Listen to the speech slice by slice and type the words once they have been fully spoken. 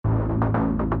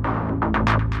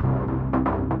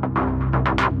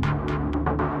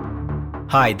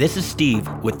Hi, this is Steve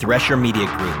with Thresher Media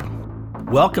Group.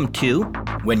 Welcome to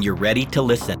When You're Ready to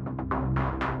Listen.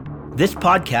 This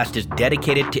podcast is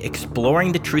dedicated to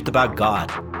exploring the truth about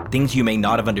God, things you may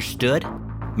not have understood,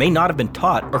 may not have been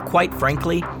taught, or quite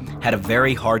frankly, had a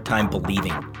very hard time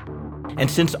believing. And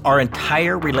since our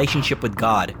entire relationship with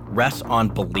God rests on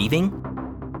believing,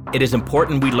 it is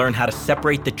important we learn how to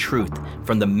separate the truth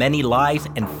from the many lies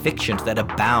and fictions that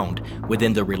abound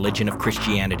within the religion of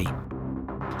Christianity.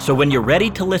 So when you're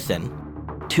ready to listen,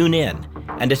 tune in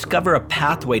and discover a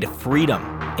pathway to freedom,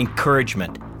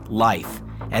 encouragement, life,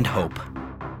 and hope.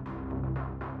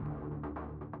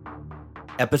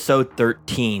 Episode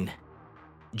 13,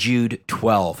 Jude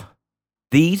 12.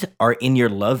 These are in your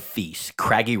love feasts,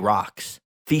 craggy rocks,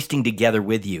 feasting together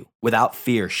with you, without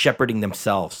fear, shepherding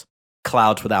themselves,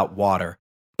 clouds without water,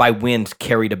 by winds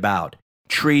carried about,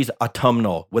 trees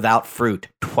autumnal without fruit,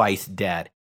 twice dead,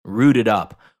 rooted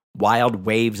up, wild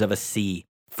waves of a sea,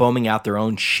 foaming out their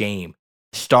own shame,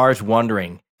 stars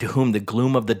wandering, to whom the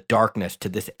gloom of the darkness to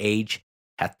this age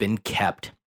hath been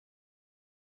kept.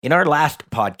 In our last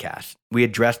podcast, we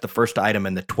addressed the first item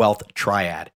in the 12th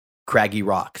triad, craggy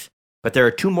rocks, but there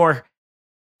are two more,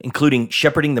 including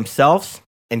shepherding themselves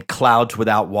and clouds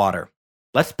without water.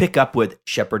 Let's pick up with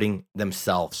shepherding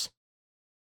themselves.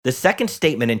 The second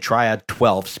statement in Triad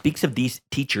 12 speaks of these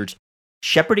teachers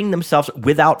shepherding themselves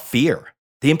without fear.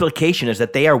 The implication is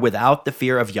that they are without the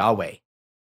fear of Yahweh.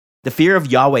 The fear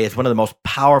of Yahweh is one of the most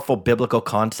powerful biblical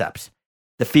concepts.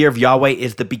 The fear of Yahweh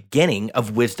is the beginning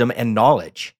of wisdom and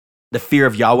knowledge. The fear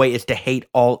of Yahweh is to hate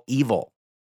all evil.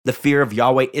 The fear of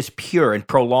Yahweh is pure and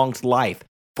prolongs life,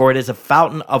 for it is a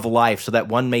fountain of life so that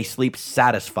one may sleep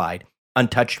satisfied,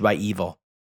 untouched by evil.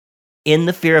 In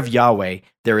the fear of Yahweh,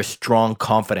 there is strong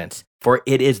confidence, for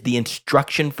it is the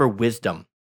instruction for wisdom.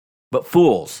 But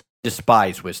fools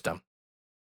despise wisdom.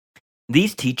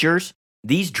 These teachers,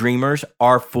 these dreamers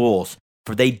are fools,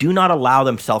 for they do not allow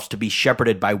themselves to be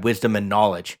shepherded by wisdom and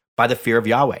knowledge, by the fear of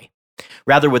Yahweh.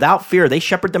 Rather, without fear, they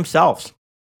shepherd themselves.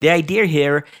 The idea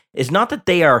here is not that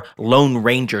they are lone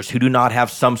rangers who do not have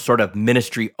some sort of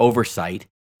ministry oversight,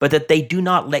 but that they do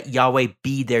not let Yahweh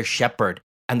be their shepherd,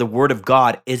 and the word of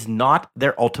God is not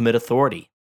their ultimate authority.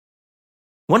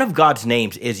 One of God's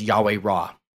names is Yahweh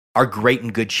Ra, our great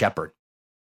and good shepherd.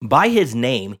 By his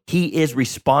name, he is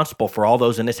responsible for all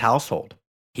those in his household.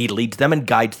 He leads them and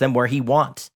guides them where he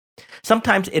wants.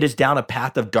 Sometimes it is down a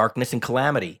path of darkness and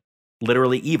calamity,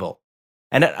 literally evil.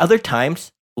 And at other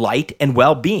times, light and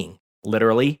well-being,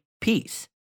 literally peace.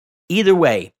 Either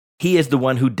way, he is the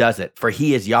one who does it, for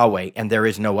he is Yahweh and there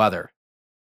is no other.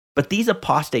 But these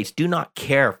apostates do not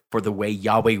care for the way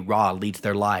Yahweh Ra leads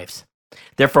their lives.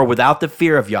 Therefore, without the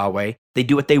fear of Yahweh, they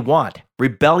do what they want,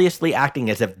 rebelliously acting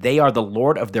as if they are the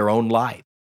Lord of their own life.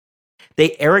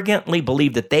 They arrogantly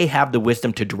believe that they have the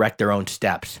wisdom to direct their own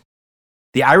steps.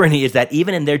 The irony is that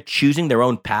even in their choosing their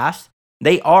own paths,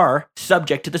 they are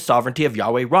subject to the sovereignty of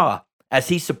Yahweh Ra, as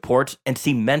he supports and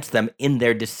cements them in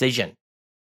their decision.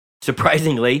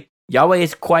 Surprisingly, Yahweh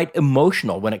is quite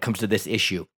emotional when it comes to this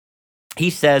issue. He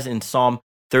says in Psalm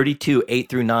 32,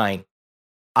 8-9,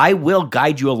 I will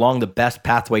guide you along the best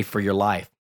pathway for your life.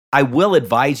 I will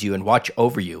advise you and watch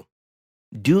over you.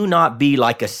 Do not be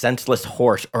like a senseless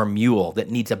horse or mule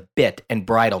that needs a bit and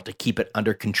bridle to keep it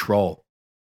under control.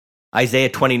 Isaiah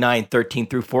 29,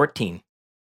 13-14.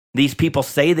 These people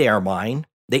say they are mine.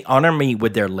 They honor me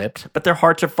with their lips, but their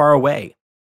hearts are far away.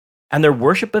 And their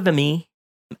worship of me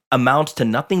amounts to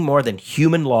nothing more than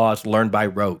human laws learned by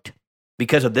rote.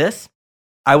 Because of this,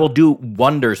 I will do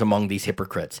wonders among these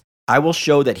hypocrites. I will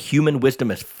show that human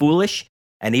wisdom is foolish,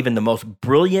 and even the most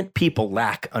brilliant people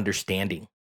lack understanding.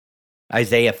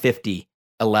 Isaiah 50,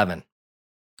 11.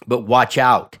 But watch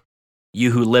out,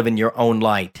 you who live in your own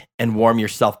light and warm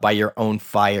yourself by your own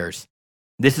fires.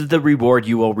 This is the reward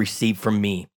you will receive from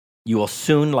me. You will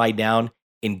soon lie down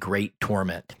in great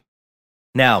torment.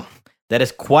 Now, that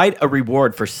is quite a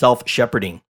reward for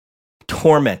self-shepherding.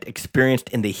 Torment experienced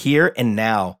in the here and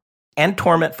now, and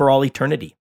torment for all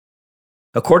eternity.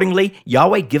 Accordingly,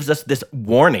 Yahweh gives us this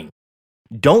warning.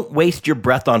 Don't waste your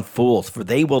breath on fools, for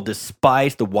they will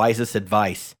despise the wisest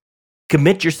advice.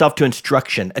 Commit yourself to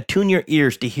instruction. Attune your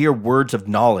ears to hear words of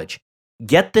knowledge.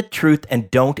 Get the truth and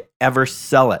don't ever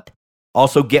sell it.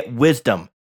 Also get wisdom,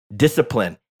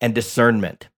 discipline, and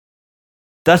discernment.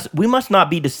 Thus, we must not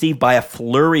be deceived by a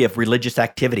flurry of religious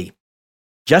activity.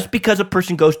 Just because a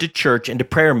person goes to church and to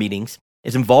prayer meetings,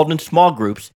 is involved in small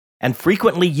groups, and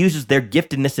frequently uses their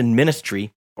giftedness in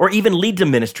ministry, or even leads a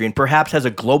ministry and perhaps has a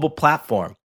global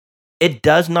platform, it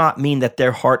does not mean that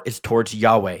their heart is towards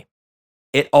Yahweh.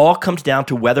 It all comes down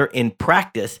to whether in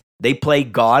practice they play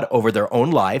God over their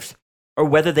own lives, or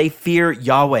whether they fear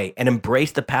Yahweh and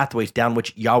embrace the pathways down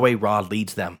which Yahweh Ra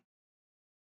leads them.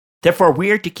 Therefore,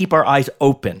 we are to keep our eyes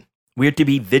open, we are to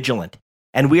be vigilant,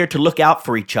 and we are to look out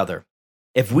for each other.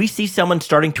 If we see someone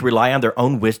starting to rely on their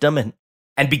own wisdom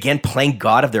and begin playing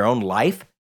God of their own life,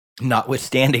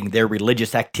 notwithstanding their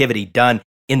religious activity done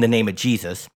in the name of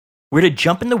Jesus, we're to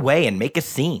jump in the way and make a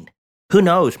scene. Who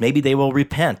knows, maybe they will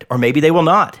repent, or maybe they will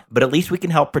not, but at least we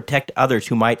can help protect others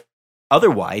who might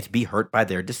otherwise be hurt by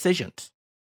their decisions.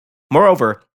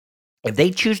 Moreover, if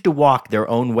they choose to walk their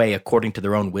own way according to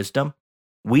their own wisdom,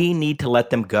 we need to let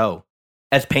them go.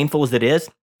 As painful as it is,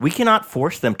 we cannot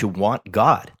force them to want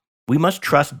God. We must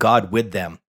trust God with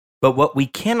them. But what we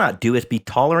cannot do is be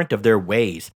tolerant of their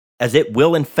ways, as it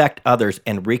will infect others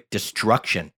and wreak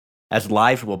destruction, as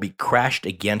lives will be crashed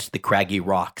against the craggy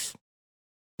rocks.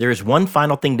 There is one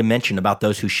final thing to mention about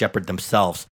those who shepherd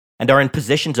themselves and are in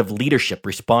positions of leadership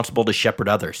responsible to shepherd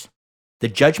others. The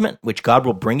judgment which God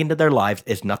will bring into their lives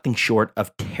is nothing short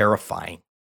of terrifying.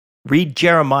 Read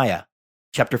Jeremiah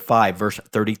chapter 5, verse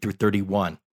 30 through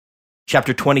 31,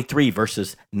 chapter 23,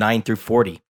 verses 9 through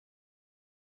 40,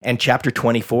 and chapter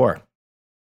 24,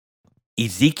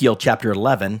 Ezekiel chapter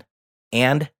 11,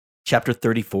 and chapter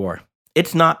 34.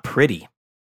 It's not pretty.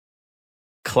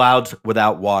 Clouds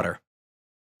without water.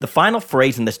 The final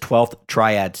phrase in this 12th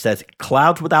triad says,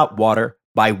 clouds without water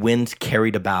by winds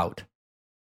carried about.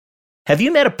 Have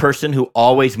you met a person who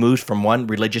always moves from one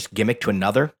religious gimmick to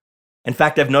another? In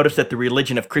fact, I've noticed that the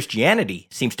religion of Christianity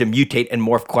seems to mutate and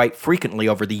morph quite frequently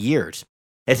over the years.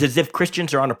 It's as if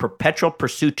Christians are on a perpetual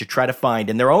pursuit to try to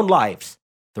find in their own lives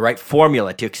the right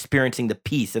formula to experiencing the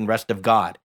peace and rest of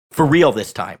God, for real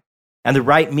this time, and the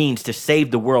right means to save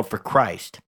the world for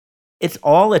Christ. It's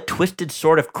all a twisted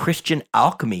sort of Christian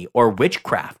alchemy or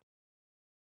witchcraft.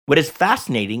 What is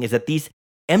fascinating is that these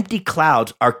empty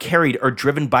clouds are carried or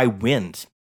driven by winds.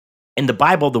 In the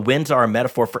Bible, the winds are a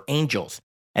metaphor for angels,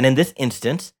 and in this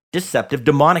instance, deceptive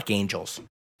demonic angels.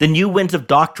 The new winds of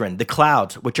doctrine, the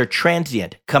clouds, which are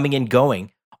transient, coming and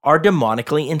going, are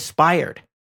demonically inspired.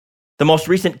 The most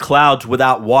recent clouds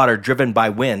without water driven by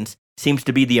winds seems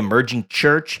to be the emerging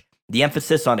church, the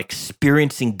emphasis on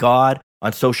experiencing God,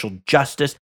 on social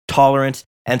justice, tolerance,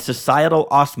 and societal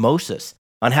osmosis,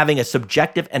 on having a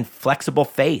subjective and flexible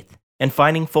faith, and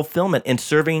finding fulfillment in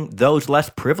serving those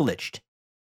less privileged.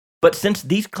 But since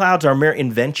these clouds are mere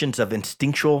inventions of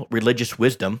instinctual religious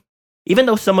wisdom, even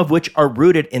though some of which are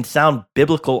rooted in sound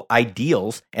biblical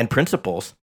ideals and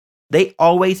principles, they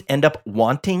always end up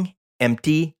wanting,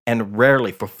 empty, and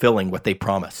rarely fulfilling what they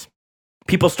promise.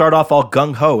 People start off all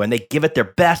gung-ho and they give it their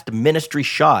best ministry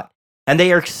shot, and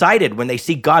they are excited when they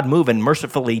see God move and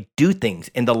mercifully do things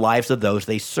in the lives of those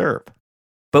they serve.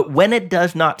 But when it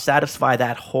does not satisfy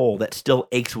that hole that still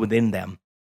aches within them,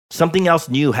 something else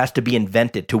new has to be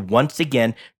invented to once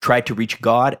again try to reach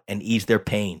God and ease their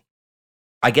pain.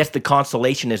 I guess the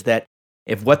consolation is that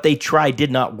if what they tried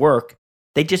did not work,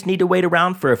 they just need to wait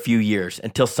around for a few years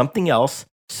until something else,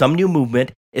 some new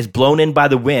movement, is blown in by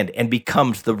the wind and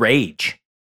becomes the rage.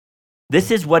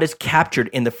 This is what is captured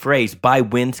in the phrase, by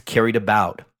winds carried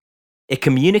about. It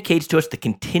communicates to us the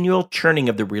continual churning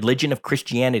of the religion of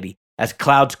Christianity as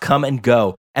clouds come and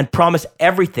go and promise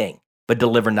everything but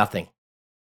deliver nothing.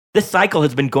 This cycle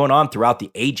has been going on throughout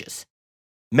the ages.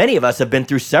 Many of us have been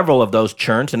through several of those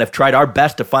churns and have tried our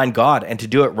best to find God and to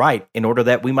do it right in order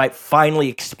that we might finally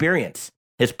experience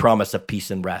His promise of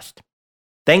peace and rest.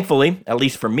 Thankfully, at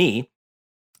least for me,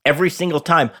 every single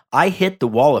time I hit the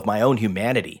wall of my own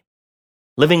humanity.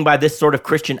 Living by this sort of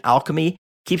Christian alchemy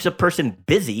keeps a person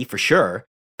busy for sure,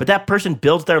 but that person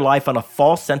builds their life on a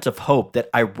false sense of hope that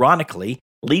ironically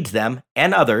leads them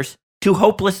and others to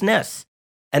hopelessness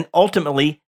and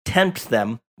ultimately tempts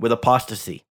them with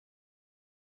apostasy.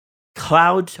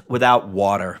 Clouds without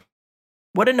water.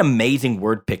 What an amazing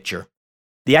word picture.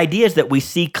 The idea is that we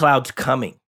see clouds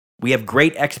coming. We have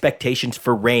great expectations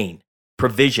for rain,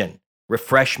 provision,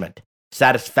 refreshment,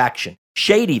 satisfaction,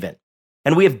 shade even,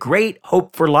 and we have great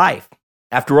hope for life.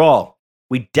 After all,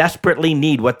 we desperately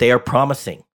need what they are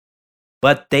promising.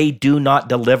 But they do not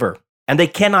deliver, and they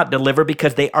cannot deliver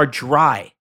because they are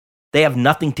dry. They have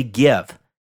nothing to give.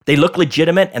 They look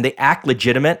legitimate and they act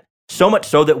legitimate, so much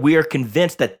so that we are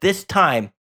convinced that this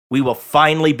time we will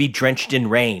finally be drenched in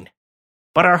rain.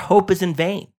 But our hope is in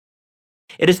vain.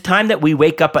 It is time that we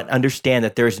wake up and understand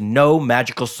that there is no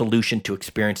magical solution to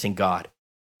experiencing God.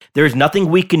 There is nothing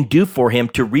we can do for Him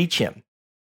to reach Him.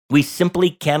 We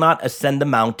simply cannot ascend the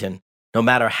mountain, no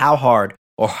matter how hard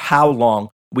or how long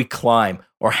we climb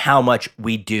or how much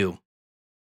we do.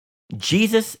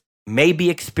 Jesus may be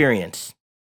experienced,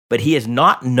 but He is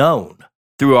not known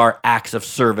through our acts of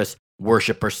service,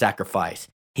 worship, or sacrifice.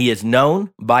 He is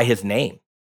known by his name.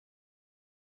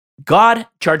 God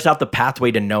charts out the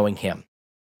pathway to knowing him,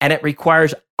 and it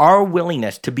requires our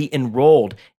willingness to be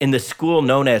enrolled in the school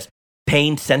known as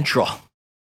Pain Central.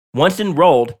 Once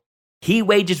enrolled, he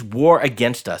wages war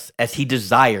against us as he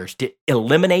desires to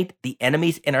eliminate the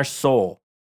enemies in our soul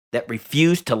that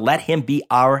refuse to let him be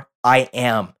our I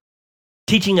am,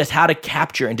 teaching us how to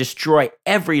capture and destroy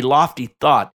every lofty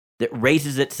thought that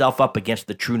raises itself up against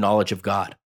the true knowledge of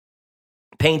God.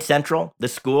 Pain Central, the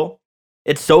school,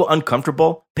 it's so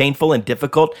uncomfortable, painful, and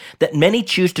difficult that many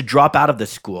choose to drop out of the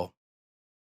school.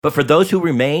 But for those who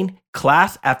remain,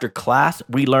 class after class,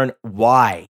 we learn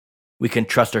why we can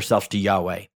trust ourselves to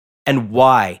Yahweh and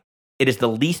why it is the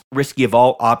least risky of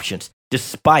all options,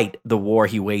 despite the war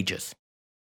he wages.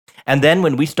 And then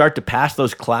when we start to pass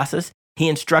those classes, he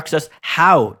instructs us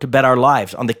how to bet our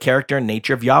lives on the character and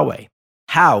nature of Yahweh,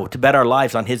 how to bet our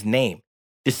lives on his name,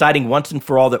 deciding once and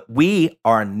for all that we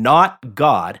are not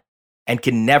God and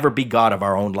can never be God of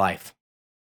our own life.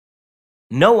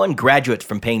 No one graduates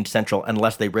from Pain Central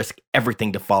unless they risk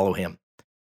everything to follow him.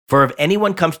 For if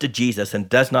anyone comes to Jesus and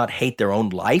does not hate their own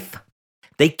life,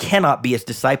 they cannot be his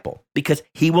disciple because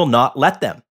he will not let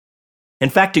them. In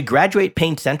fact, to graduate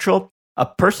Pain Central, a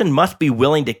person must be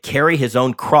willing to carry his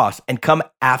own cross and come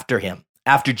after him,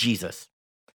 after Jesus.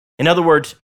 In other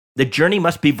words, the journey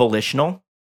must be volitional,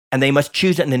 and they must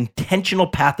choose an intentional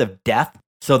path of death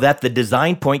so that the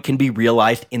design point can be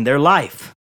realized in their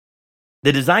life.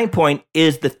 The design point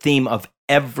is the theme of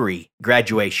every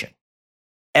graduation,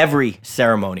 every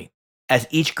ceremony, as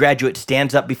each graduate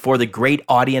stands up before the great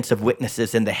audience of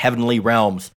witnesses in the heavenly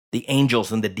realms, the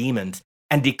angels and the demons,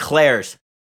 and declares,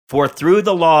 "For through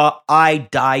the law I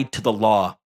died to the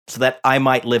law, so that I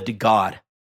might live to God.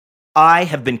 I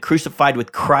have been crucified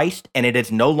with Christ, and it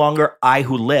is no longer I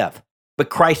who live, but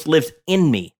Christ lives in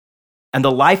me. And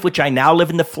the life which I now live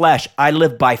in the flesh, I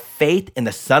live by faith in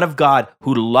the Son of God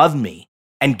who loved me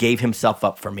and gave himself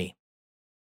up for me."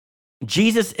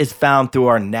 Jesus is found through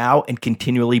our now and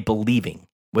continually believing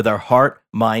with our heart,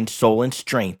 mind, soul, and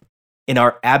strength in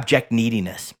our abject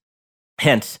neediness.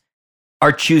 Hence,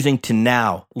 our choosing to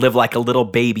now live like a little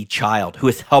baby child who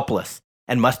is helpless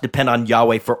and must depend on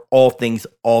Yahweh for all things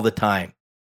all the time.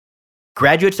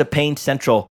 Graduates of Pain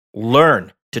Central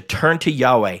learn to turn to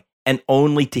Yahweh and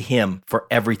only to him for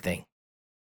everything.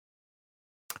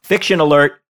 Fiction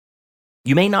alert.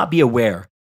 You may not be aware,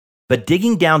 but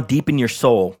digging down deep in your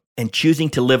soul and choosing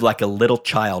to live like a little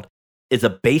child is a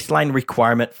baseline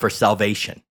requirement for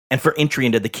salvation and for entry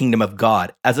into the kingdom of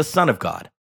God as a son of God.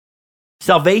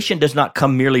 Salvation does not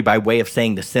come merely by way of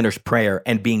saying the sinner's prayer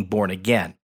and being born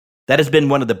again. That has been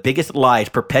one of the biggest lies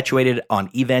perpetuated on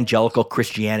evangelical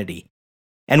Christianity,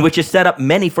 and which has set up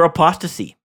many for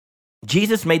apostasy.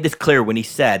 Jesus made this clear when he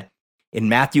said in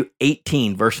Matthew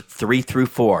 18, verse 3 through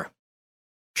 4,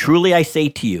 "Truly I say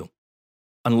to you,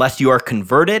 unless you are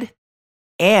converted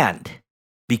and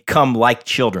become like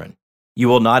children, you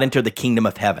will not enter the kingdom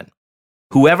of heaven.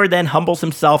 Whoever then humbles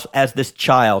himself as this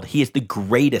child, he is the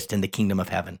greatest in the kingdom of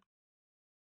heaven."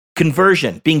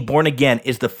 Conversion, being born again,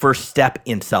 is the first step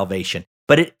in salvation,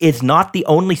 but it is not the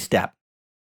only step.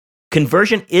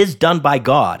 Conversion is done by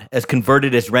God, as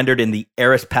converted is rendered in the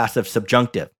aorist passive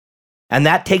subjunctive, and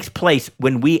that takes place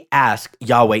when we ask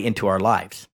Yahweh into our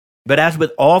lives. But as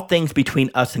with all things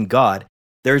between us and God,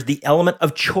 there's the element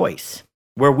of choice,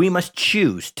 where we must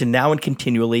choose to now and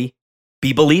continually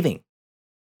be believing.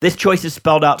 This choice is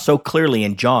spelled out so clearly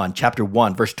in John chapter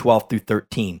 1, verse 12 through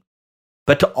 13.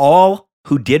 "But to all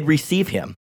who did receive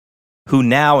him, who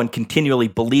now and continually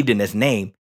believed in his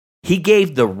name, he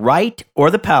gave the right or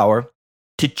the power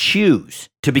to choose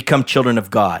to become children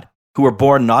of God, who were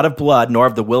born not of blood, nor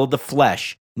of the will of the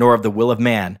flesh, nor of the will of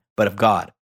man, but of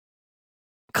God."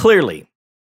 Clearly,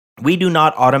 we do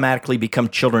not automatically become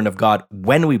children of God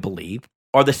when we believe,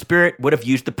 or the Spirit would have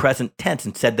used the present tense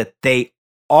and said that they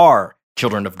are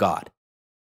children of God.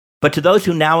 But to those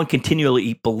who now and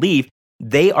continually believe,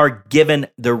 they are given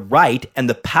the right and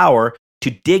the power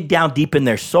to dig down deep in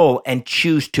their soul and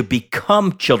choose to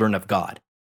become children of God.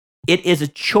 It is a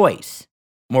choice.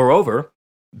 Moreover,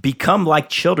 become like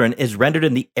children is rendered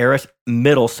in the aorist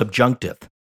middle subjunctive.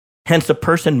 Hence, a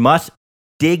person must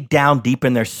dig down deep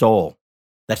in their soul.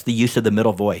 That's the use of the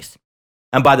middle voice.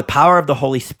 And by the power of the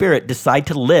Holy Spirit, decide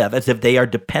to live as if they are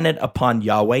dependent upon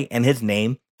Yahweh and his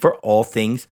name for all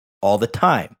things all the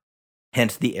time.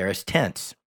 Hence the aorist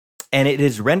tense. And it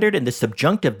is rendered in the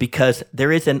subjunctive because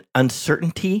there is an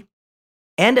uncertainty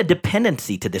and a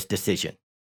dependency to this decision.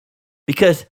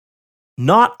 Because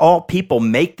Not all people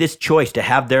make this choice to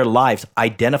have their lives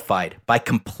identified by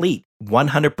complete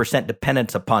 100%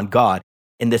 dependence upon God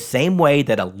in the same way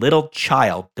that a little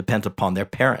child depends upon their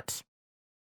parents.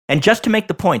 And just to make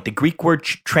the point, the Greek word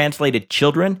translated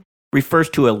children refers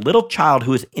to a little child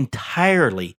who is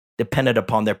entirely dependent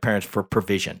upon their parents for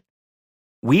provision.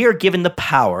 We are given the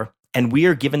power and we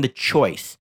are given the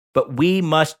choice, but we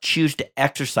must choose to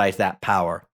exercise that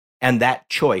power and that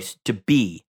choice to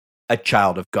be a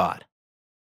child of God.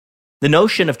 The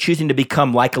notion of choosing to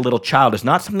become like a little child is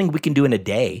not something we can do in a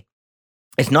day.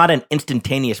 It's not an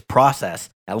instantaneous process,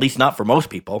 at least not for most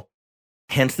people,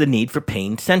 hence the need for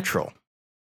Payne Central.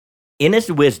 In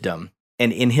his wisdom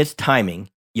and in his timing,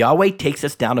 Yahweh takes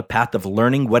us down a path of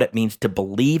learning what it means to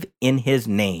believe in his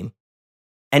name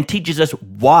and teaches us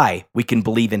why we can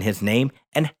believe in his name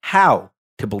and how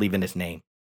to believe in his name.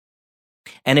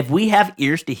 And if we have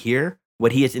ears to hear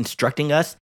what he is instructing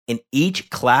us in each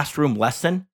classroom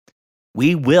lesson,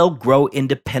 we will grow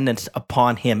independence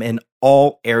upon him in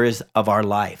all areas of our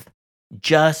life,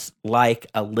 just like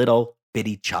a little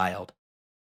bitty child.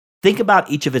 Think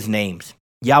about each of his names: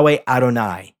 Yahweh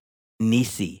Adonai,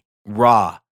 Nisi,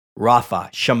 Ra, Rapha,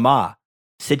 Shema,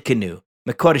 Sidkenu,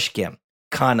 Mekoreshkim,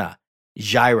 Kana,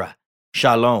 Jireh,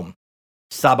 Shalom,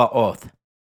 Sabaoth,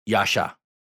 Yasha.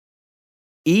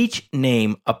 Each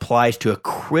name applies to a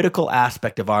critical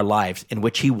aspect of our lives in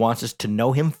which he wants us to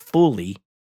know him fully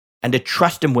and to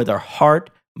trust him with our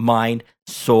heart, mind,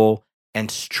 soul,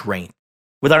 and strength,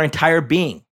 with our entire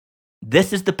being.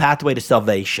 This is the pathway to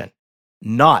salvation,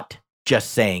 not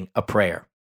just saying a prayer.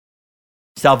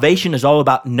 Salvation is all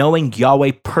about knowing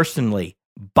Yahweh personally,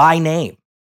 by name.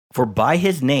 For by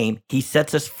his name, he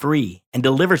sets us free and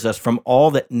delivers us from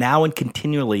all that now and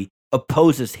continually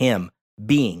opposes him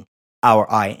being our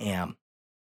I am.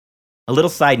 A little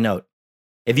side note: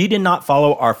 if you did not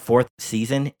follow our 4th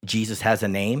season, Jesus Has a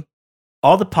Name,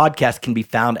 all the podcasts can be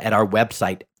found at our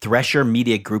website,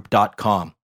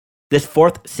 threshermediagroup.com. This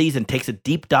 4th season takes a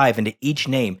deep dive into each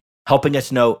name, helping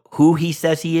us know who he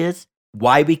says he is,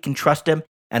 why we can trust him,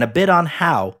 and a bit on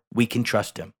how we can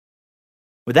trust him.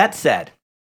 With that said,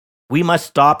 we must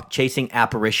stop chasing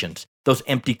apparitions, those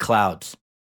empty clouds.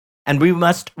 And we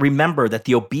must remember that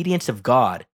the obedience of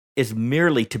God is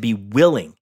merely to be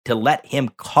willing to let him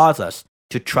cause us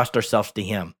to trust ourselves to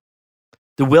him.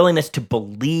 The willingness to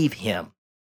believe him.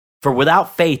 For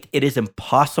without faith, it is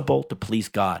impossible to please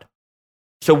God.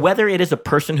 So whether it is a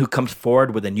person who comes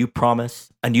forward with a new promise,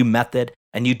 a new method,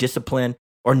 a new discipline,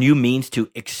 or new means to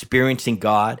experiencing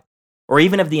God, or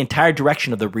even if the entire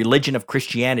direction of the religion of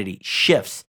Christianity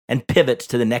shifts and pivots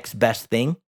to the next best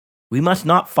thing, we must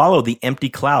not follow the empty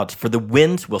clouds, for the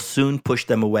winds will soon push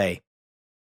them away.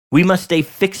 We must stay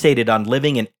fixated on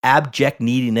living in abject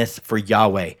neediness for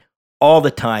Yahweh all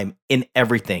the time in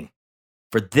everything,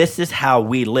 for this is how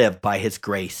we live by his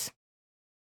grace.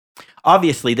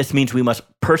 Obviously, this means we must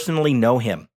personally know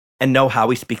him and know how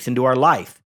he speaks into our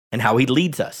life and how he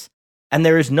leads us. And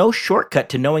there is no shortcut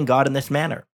to knowing God in this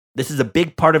manner. This is a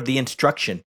big part of the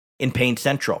instruction in Payne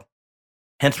Central.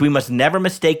 Hence, we must never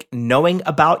mistake knowing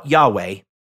about Yahweh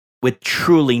with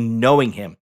truly knowing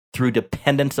him through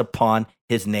dependence upon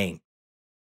his name.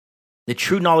 The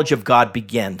true knowledge of God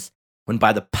begins when,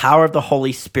 by the power of the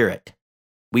Holy Spirit,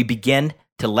 we begin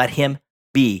to let him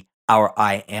be our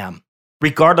I am,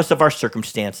 regardless of our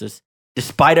circumstances,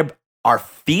 despite our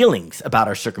feelings about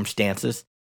our circumstances,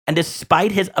 and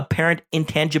despite his apparent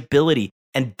intangibility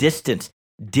and distance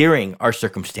during our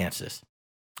circumstances.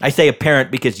 I say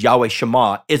apparent because Yahweh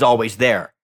Shema is always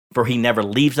there, for he never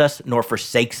leaves us nor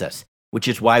forsakes us, which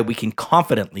is why we can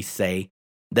confidently say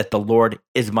that the Lord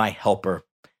is my helper.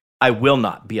 I will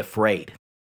not be afraid.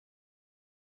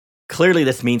 Clearly,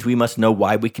 this means we must know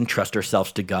why we can trust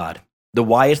ourselves to God. The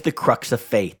why is the crux of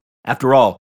faith. After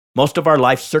all, most of our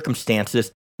life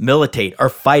circumstances militate or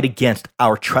fight against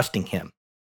our trusting him.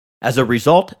 As a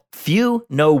result, few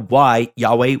know why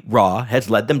Yahweh Ra has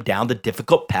led them down the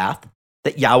difficult path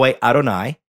that Yahweh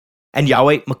Adonai and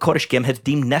Yahweh Mekoreshkim has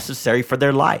deemed necessary for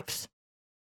their lives.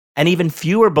 And even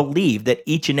fewer believe that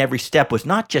each and every step was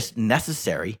not just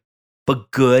necessary,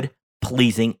 but good,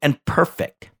 pleasing, and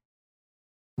perfect.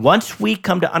 Once we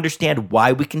come to understand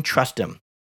why we can trust him,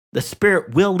 the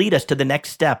Spirit will lead us to the next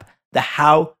step, the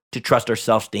how to trust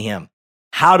ourselves to him,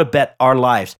 how to bet our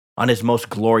lives on his most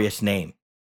glorious name.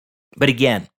 But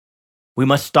again, we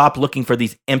must stop looking for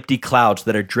these empty clouds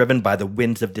that are driven by the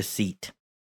winds of deceit.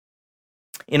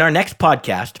 In our next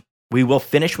podcast, we will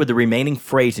finish with the remaining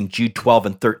phrase in Jude 12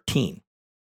 and 13.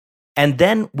 And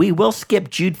then we will skip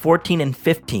Jude 14 and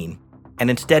 15 and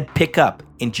instead pick up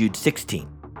in Jude 16.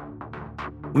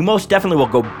 We most definitely will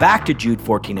go back to Jude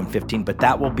 14 and 15, but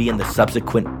that will be in the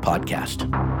subsequent podcast.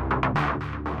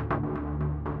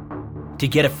 To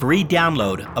get a free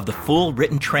download of the full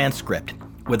written transcript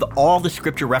with all the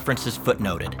scripture references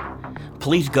footnoted,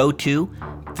 please go to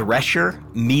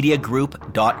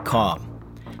threshermediagroup.com.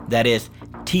 That is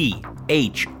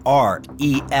THRESHER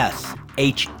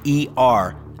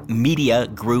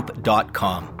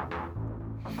mediagroup.com.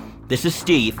 This is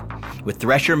Steve with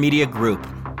Thresher Media Group.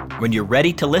 When you're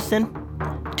ready to listen,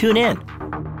 tune in.